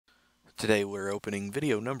Today we're opening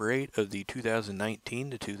video number 8 of the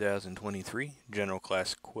 2019 to 2023 General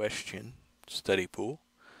Class Question Study Pool.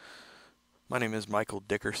 My name is Michael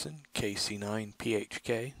Dickerson,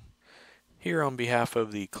 KC9PHK, here on behalf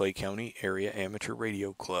of the Clay County Area Amateur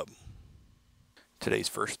Radio Club. Today's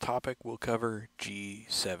first topic will cover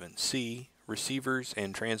G7C, receivers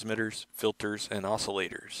and transmitters, filters, and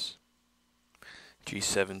oscillators.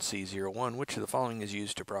 G7C01, which of the following is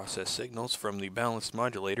used to process signals from the balanced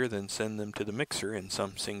modulator, then send them to the mixer in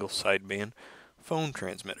some single sideband phone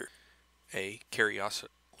transmitter? A. Carry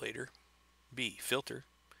oscillator, B. Filter,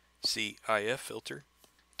 C. IF filter,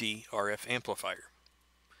 D. RF amplifier.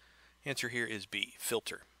 Answer here is B.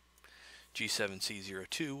 Filter.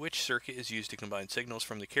 G7C02, which circuit is used to combine signals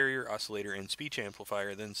from the carrier, oscillator, and speech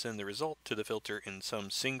amplifier, then send the result to the filter in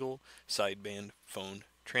some single sideband phone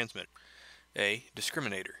transmitter? A.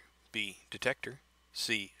 Discriminator, B. Detector,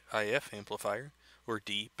 C. IF amplifier, or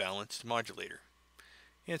D. Balanced modulator.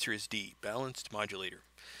 Answer is D. Balanced modulator.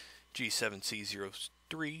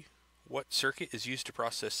 G7C03, what circuit is used to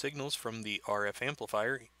process signals from the RF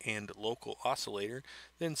amplifier and local oscillator,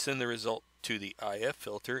 then send the result to the IF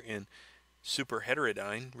filter in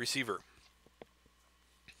superheterodyne receiver?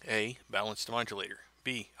 A. Balanced modulator,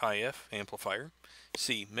 B. IF amplifier,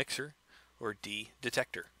 C. Mixer, or D.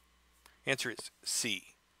 Detector. Answer is C.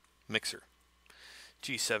 Mixer.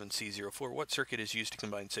 G7C04, what circuit is used to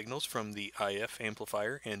combine signals from the IF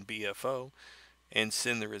amplifier and BFO and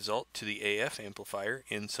send the result to the AF amplifier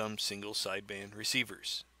in some single sideband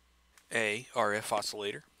receivers? A. RF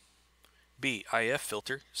oscillator, B. IF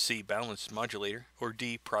filter, C. Balanced modulator, or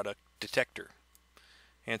D. Product detector.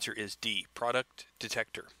 Answer is D. Product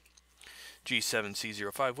detector.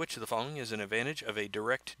 G7C05, which of the following is an advantage of a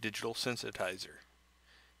direct digital sensitizer?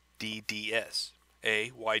 DDS.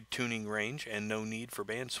 A. Wide tuning range and no need for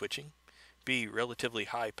band switching. B. Relatively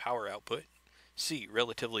high power output. C.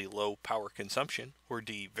 Relatively low power consumption. Or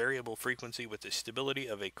D. Variable frequency with the stability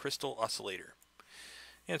of a crystal oscillator.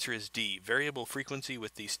 Answer is D. Variable frequency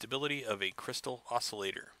with the stability of a crystal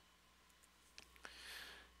oscillator.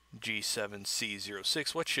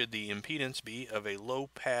 G7C06, what should the impedance be of a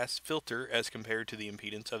low-pass filter as compared to the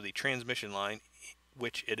impedance of the transmission line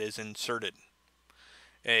which it is inserted?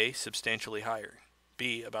 A. Substantially higher,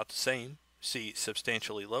 B. About the same, C.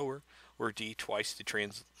 Substantially lower, or D. Twice the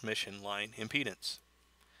transmission line impedance.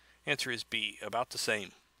 Answer is B. About the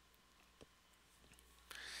same.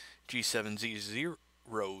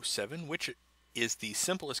 G7Z07, which is the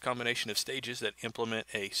simplest combination of stages that implement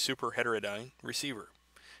a superheterodyne receiver?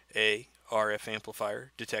 A. RF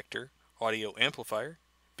amplifier, detector, audio amplifier,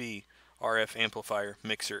 B. RF amplifier,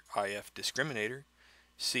 mixer, IF discriminator,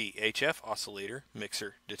 C. HF oscillator,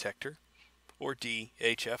 mixer, detector, or D.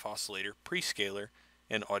 HF oscillator, prescaler,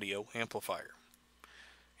 and audio amplifier.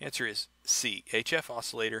 Answer is C. HF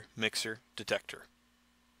oscillator, mixer, detector.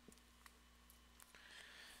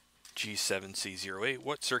 G7C08,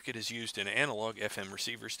 what circuit is used in analog FM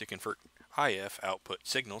receivers to convert IF output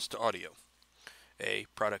signals to audio? A.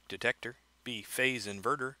 Product detector, B. Phase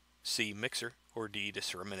inverter, C. Mixer, or D.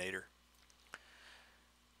 Discriminator.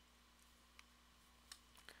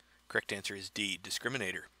 Correct answer is D.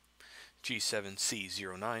 Discriminator.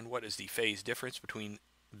 G7C09, what is the phase difference between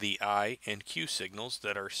the I and Q signals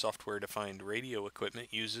that our software-defined radio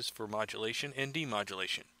equipment uses for modulation and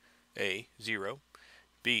demodulation? A. 0,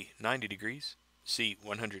 B. 90 degrees, C.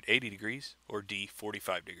 180 degrees, or D.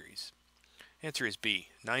 45 degrees. Answer is B.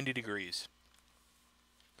 90 degrees.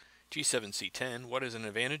 G7C10, what is an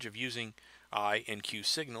advantage of using I and Q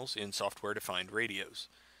signals in software-defined radios?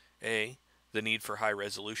 A. The need for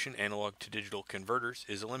high-resolution analog-to-digital converters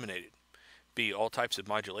is eliminated. B. All types of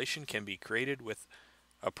modulation can be created with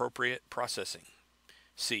appropriate processing.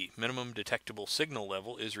 C. Minimum detectable signal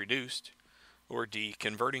level is reduced. Or D.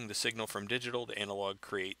 Converting the signal from digital to analog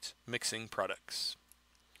creates mixing products.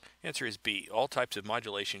 Answer is B. All types of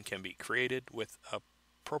modulation can be created with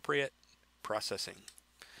appropriate processing.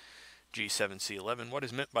 G7C11, what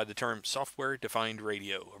is meant by the term software-defined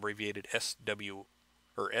radio, abbreviated SDR?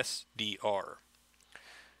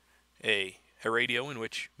 A radio in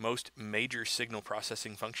which most major signal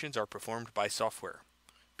processing functions are performed by software.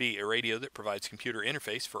 B. A radio that provides computer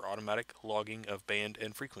interface for automatic logging of band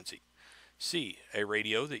and frequency. C. A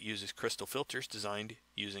radio that uses crystal filters designed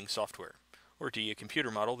using software. Or D. A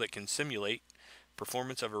computer model that can simulate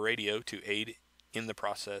performance of a radio to aid in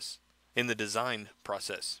the design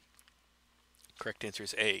process. Correct answer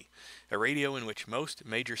is A. A radio in which most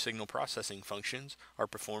major signal processing functions are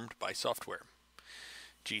performed by software.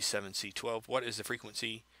 G7C12, what is the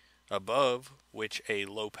frequency above which a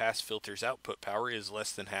low-pass filter's output power is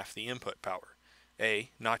less than half the input power?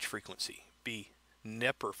 A. Notch frequency, B.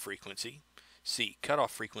 Nepper frequency, C.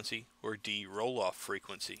 Cutoff frequency, or D. Roll-off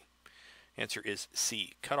frequency? Answer is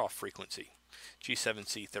C. Cutoff frequency.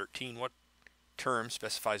 G7C13. What term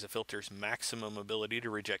specifies a filter's maximum ability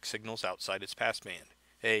to reject signals outside its passband?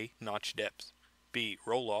 A. Notch depth, B.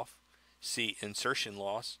 Roll-off, C. Insertion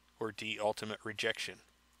loss, or D. Ultimate rejection?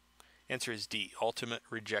 Answer is D. Ultimate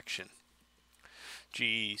rejection.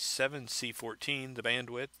 G7C14. The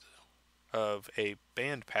bandwidth of a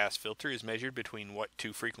bandpass filter is measured between what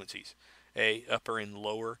two frequencies? A. Upper and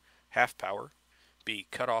lower half power, B.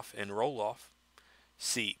 Cutoff and roll-off,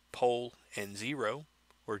 C. Pole and zero,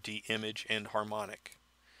 or D. Image and harmonic?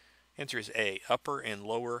 Answer is A. Upper and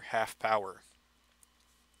lower half power.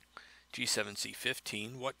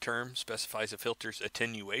 G7C15. What term specifies a filter's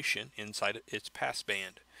attenuation inside its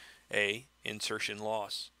passband? A. Insertion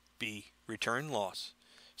loss, B. Return loss,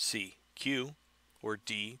 C. Q, or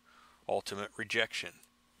D. Ultimate rejection?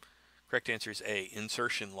 Correct answer is A.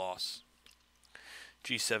 Insertion loss.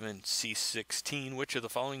 G7C16. Which of the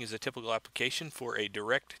following is a typical application for a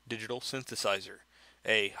direct digital synthesizer?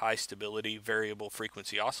 A. High stability variable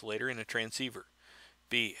frequency oscillator in a transceiver,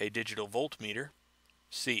 B. A digital voltmeter,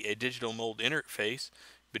 C. A digital mode interface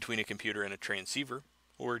between a computer and a transceiver,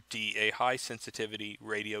 or D. A high sensitivity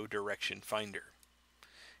radio direction finder?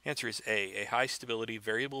 Answer is A. A high stability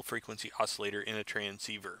variable frequency oscillator in a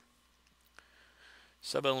transceiver.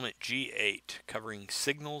 Subelement G8, covering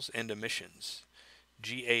signals and emissions.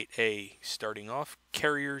 G8A, starting off,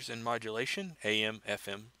 carriers and modulation, AM,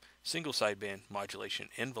 FM, single sideband modulation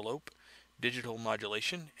envelope, digital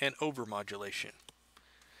modulation, and overmodulation.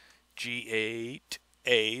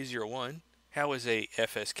 G8A01, how is a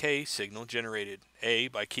FSK signal generated? A.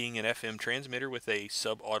 By keying an FM transmitter with a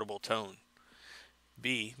sub-audible tone,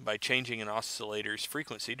 B. By changing an oscillator's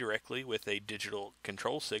frequency directly with a digital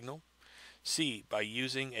control signal, C. By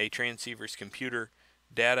using a transceiver's computer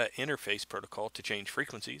data interface protocol to change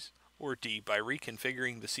frequencies, or D. By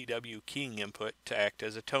reconfiguring the CW keying input to act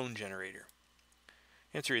as a tone generator?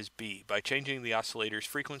 Answer is B. By changing the oscillator's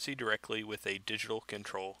frequency directly with a digital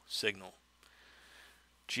control signal.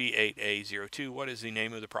 G8A02. What is the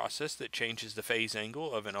name of the process that changes the phase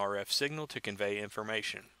angle of an RF signal to convey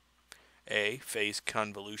information? A. Phase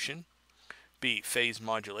convolution, B. Phase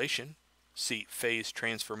modulation, C. Phase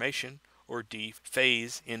transformation, or D.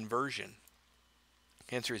 Phase inversion?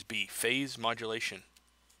 Answer is B. Phase modulation.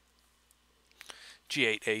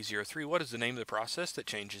 G8A03. What is the name of the process that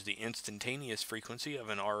changes the instantaneous frequency of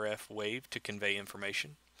an RF wave to convey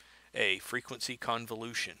information? A. Frequency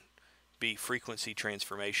convolution, B. Frequency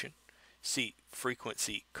transformation, C.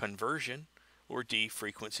 Frequency conversion, or D.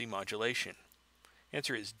 Frequency modulation?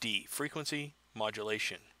 Answer is D. Frequency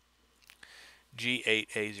modulation.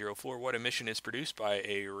 G8A04. What emission is produced by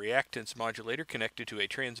a reactance modulator connected to a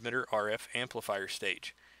transmitter RF amplifier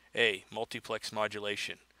stage? A. Multiplex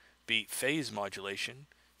modulation, B. Phase modulation,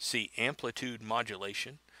 C. Amplitude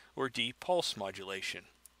modulation, or D. Pulse modulation?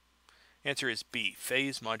 Answer is B.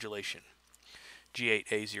 Phase modulation.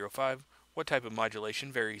 G8A05. What type of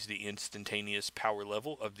modulation varies the instantaneous power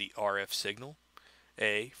level of the RF signal?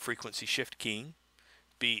 A. Frequency shift keying,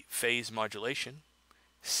 B. Phase modulation,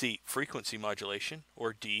 C. Frequency modulation,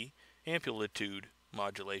 or D. Amplitude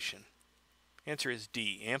modulation? Answer is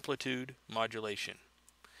D. Amplitude modulation.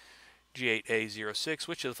 G8A06.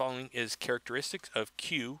 Which of the following is characteristics of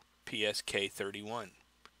QPSK31?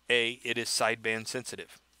 A. It is sideband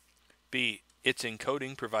sensitive, B. Its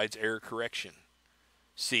encoding provides error correction,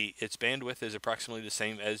 C. Its bandwidth is approximately the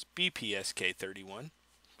same as BPSK31,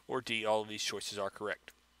 or D. All of these choices are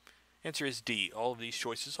correct? Answer is D. All of these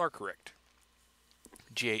choices are correct.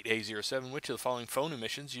 G8A07. Which of the following phone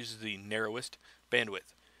emissions uses the narrowest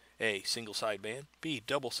bandwidth? A. Single sideband, B.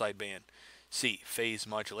 Double sideband, C. Phase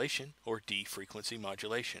modulation, or D. Frequency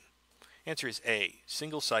modulation? Answer is A.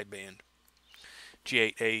 Single sideband.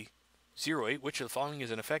 G8A08. Which of the following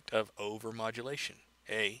is an effect of overmodulation?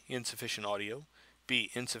 A. Insufficient audio, B.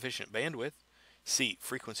 Insufficient bandwidth, C.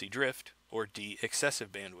 Frequency drift, or D.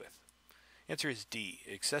 Excessive bandwidth? Answer is D.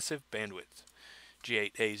 Excessive bandwidth.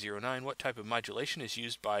 G8A09. What type of modulation is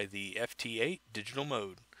used by the FT8 digital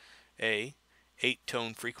mode? A.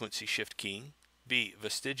 8-tone frequency shift keying, B.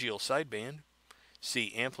 Vestigial sideband,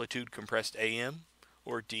 C. Amplitude compressed AM,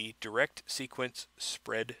 or D. Direct sequence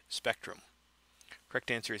spread spectrum?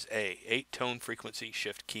 Correct answer is A. 8-tone frequency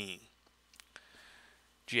shift keying.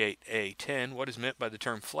 G8A10. What is meant by the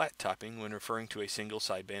term flat topping when referring to a single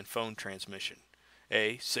sideband phone transmission?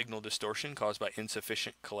 A. Signal distortion caused by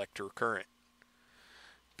insufficient collector current,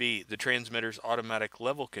 B. The transmitter's automatic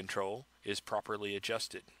level control is properly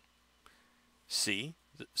adjusted, C.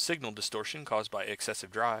 the signal distortion caused by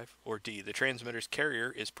excessive drive, or D, the transmitter's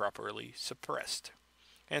carrier is properly suppressed.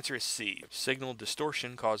 Answer is C, signal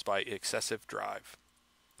distortion caused by excessive drive.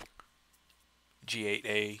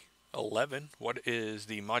 G8A11, what is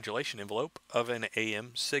the modulation envelope of an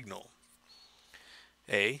AM signal?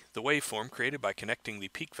 A, the waveform created by connecting the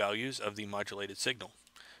peak values of the modulated signal.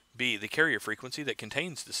 B, the carrier frequency that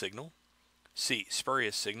contains the signal. C,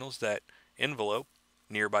 spurious signals that envelope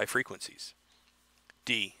nearby frequencies.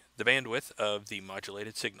 D, the bandwidth of the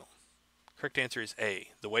modulated signal. Correct answer is A,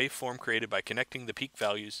 the waveform created by connecting the peak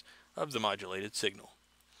values of the modulated signal.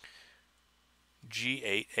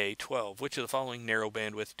 G8A12, which of the following narrow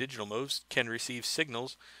bandwidth digital modes can receive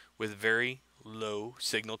signals with very low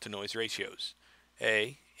signal-to-noise ratios?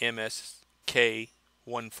 A,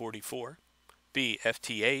 MSK144, B,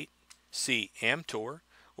 FT8, C, AMTOR,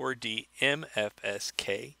 or D,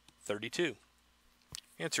 MFSK32.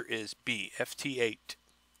 Answer is B, FT8.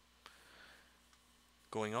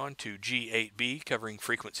 Going on to G8B, covering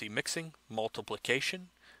frequency mixing, multiplication,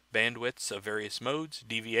 bandwidths of various modes,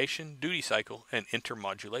 deviation, duty cycle, and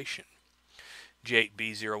intermodulation.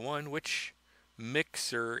 G8B01, which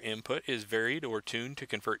mixer input is varied or tuned to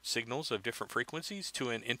convert signals of different frequencies to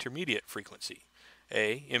an intermediate frequency?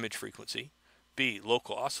 A, image frequency, B,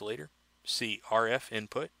 local oscillator, C, RF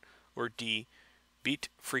input, or D, beat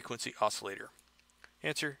frequency oscillator.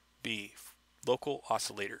 Answer B, local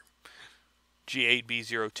oscillator.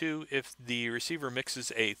 G8B02, if the receiver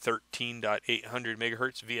mixes a 13.800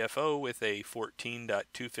 MHz VFO with a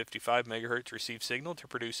 14.255 MHz received signal to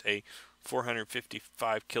produce a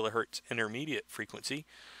 455 kHz intermediate frequency,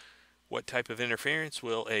 what type of interference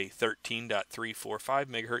will a 13.345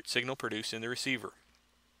 MHz signal produce in the receiver?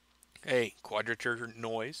 A, quadrature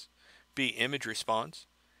noise, B, image response,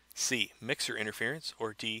 C, mixer interference,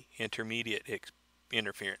 or D, intermediate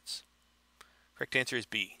interference. Correct answer is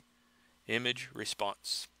B, image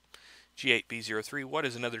response. G8B03, what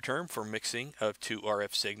is another term for mixing of two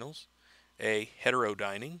RF signals? A,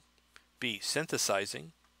 heterodyning, B,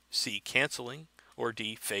 synthesizing, C, canceling, or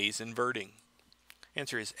D, phase inverting.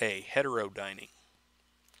 Answer is A, heterodyning.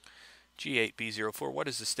 G8B04, what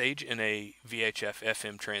is the stage in a VHF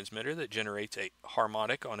FM transmitter that generates a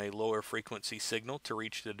harmonic on a lower frequency signal to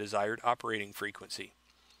reach the desired operating frequency?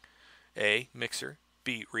 A, mixer,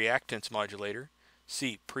 B, reactance modulator,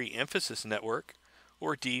 C, pre-emphasis network,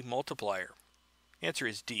 or D, multiplier. Answer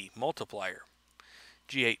is D, multiplier.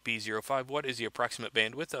 G8B05, what is the approximate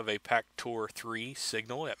bandwidth of a PAC-TOR3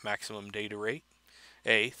 signal at maximum data rate?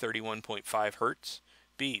 A, 31.5 Hz,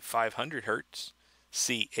 B, 500 Hz,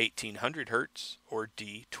 C, 1800 Hz, or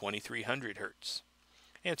D, 2300 Hz.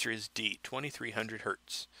 Answer is D, 2300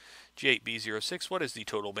 Hz. G8B06, what is the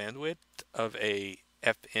total bandwidth of a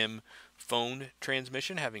FM phone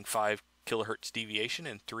transmission having 5 kHz deviation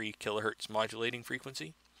and 3 kHz modulating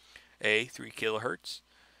frequency? A, 3 kHz,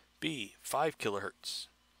 B, 5 kHz,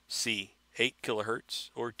 C, 8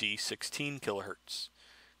 kHz, or D, 16 kHz.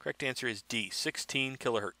 Correct answer is D, 16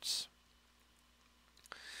 kHz.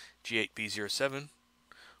 G8B07,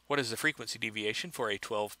 what is the frequency deviation for a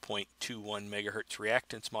 12.21 MHz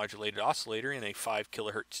reactance modulated oscillator in a 5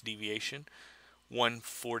 kHz deviation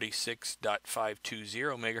 146.520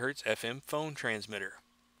 MHz FM phone transmitter?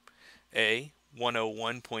 A,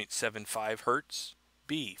 101.75 Hz,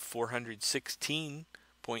 B, 416.7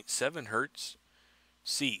 Hz,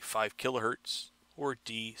 C, 5 kHz, or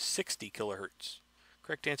D, 60 kHz.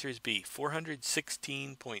 Correct answer is B,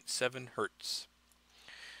 416.7 Hz.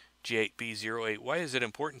 G8B08, why is it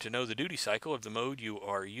important to know the duty cycle of the mode you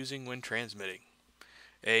are using when transmitting?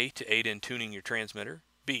 A, to aid in tuning your transmitter.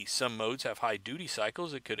 B, some modes have high duty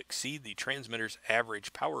cycles that could exceed the transmitter's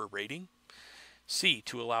average power rating. C,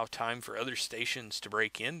 to allow time for other stations to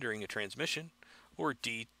break in during a transmission. Or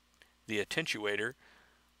D, the attenuator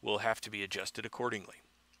will have to be adjusted accordingly.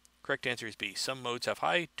 Correct answer is B, some modes have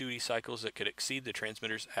high duty cycles that could exceed the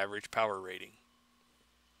transmitter's average power rating.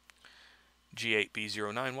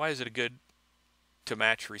 G8B09, why is it good to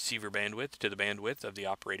match receiver bandwidth to the bandwidth of the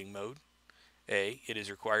operating mode? A, it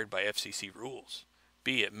is required by FCC rules.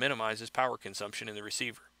 B, it minimizes power consumption in the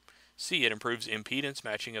receiver. C, it improves impedance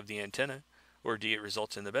matching of the antenna. Or D, it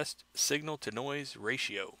results in the best signal-to-noise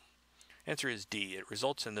ratio. Answer is D, it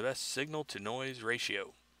results in the best signal-to-noise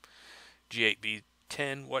ratio.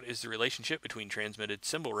 G8B10, what is the relationship between transmitted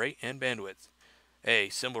symbol rate and bandwidth? A,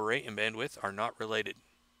 symbol rate and bandwidth are not related.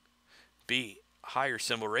 B, higher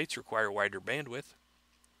symbol rates require wider bandwidth.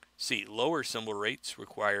 C, lower symbol rates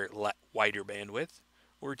require wider bandwidth.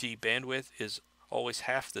 Or D, bandwidth is always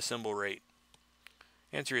half the symbol rate.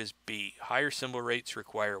 Answer is B, higher symbol rates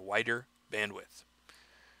require wider bandwidth.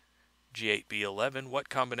 G8B11, what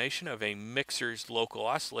combination of a mixer's local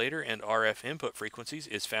oscillator and RF input frequencies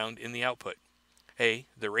is found in the output? A,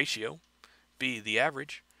 the ratio, B, the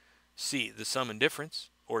average, C, the sum and difference,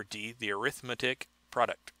 or D, the arithmetic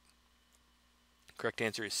product? Correct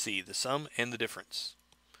answer is C, the sum and the difference.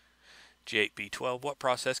 G8B12, what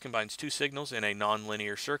process combines two signals in a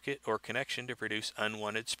nonlinear circuit or connection to produce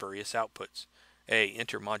unwanted spurious outputs? A,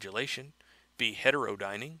 intermodulation, B,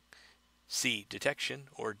 heterodyning, C, detection,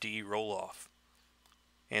 or D, roll-off?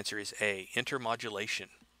 Answer is A, intermodulation.